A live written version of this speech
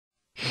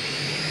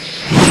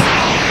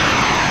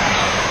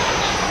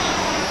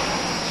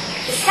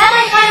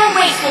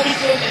race will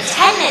begin in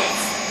 10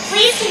 minutes.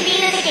 Please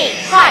convene at the gate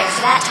prior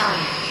to that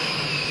time.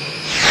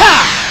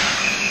 Ha!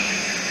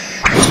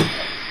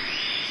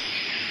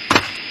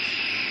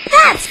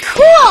 That's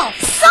cool!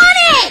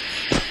 Sonic!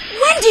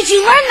 When did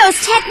you learn those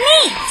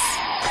techniques?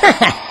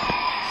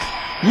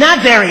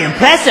 Not very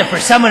impressive for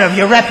someone of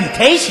your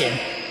reputation.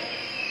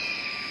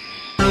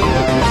 You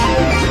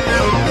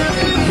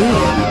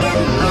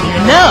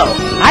know,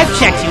 I've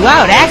checked you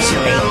out,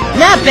 actually.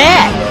 Not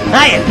bad.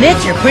 I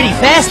admit you're pretty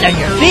fast on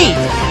your feet.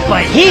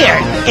 But here,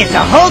 it's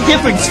a whole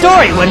different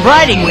story when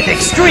riding with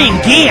extreme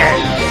gear.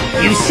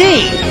 You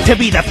see, to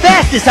be the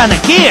fastest on a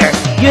gear,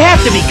 you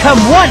have to become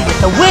one with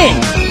the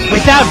wind.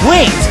 Without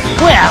wings,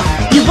 well,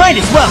 you might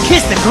as well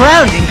kiss the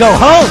ground and go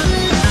home.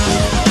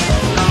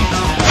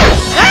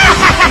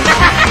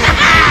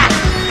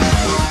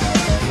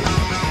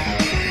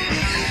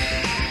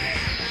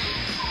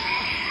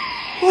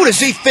 Who does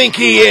he think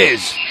he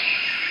is?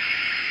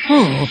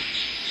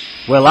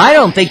 Well, I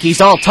don't think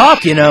he's all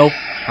talk, you know.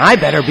 I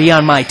better be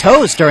on my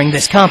toes during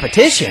this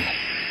competition.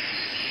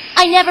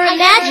 I never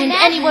imagined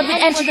anyone would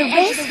enter the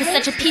race with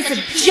such a piece of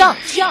junk.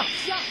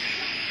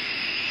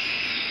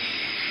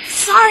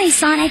 Sorry,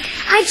 Sonic.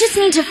 I just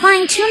need to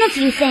fine-tune a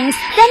few things.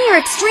 Then your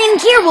extreme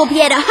gear will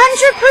be at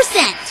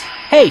 100%.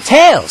 Hey,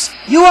 Tails,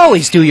 you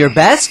always do your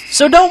best,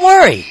 so don't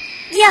worry.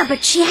 Yeah,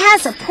 but she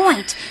has a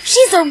point.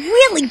 She's a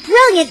really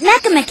brilliant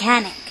mecha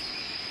mechanic.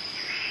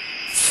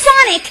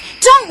 Sonic,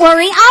 don't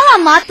worry. I'll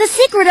unlock the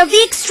secret of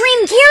the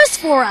extreme gears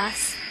for us.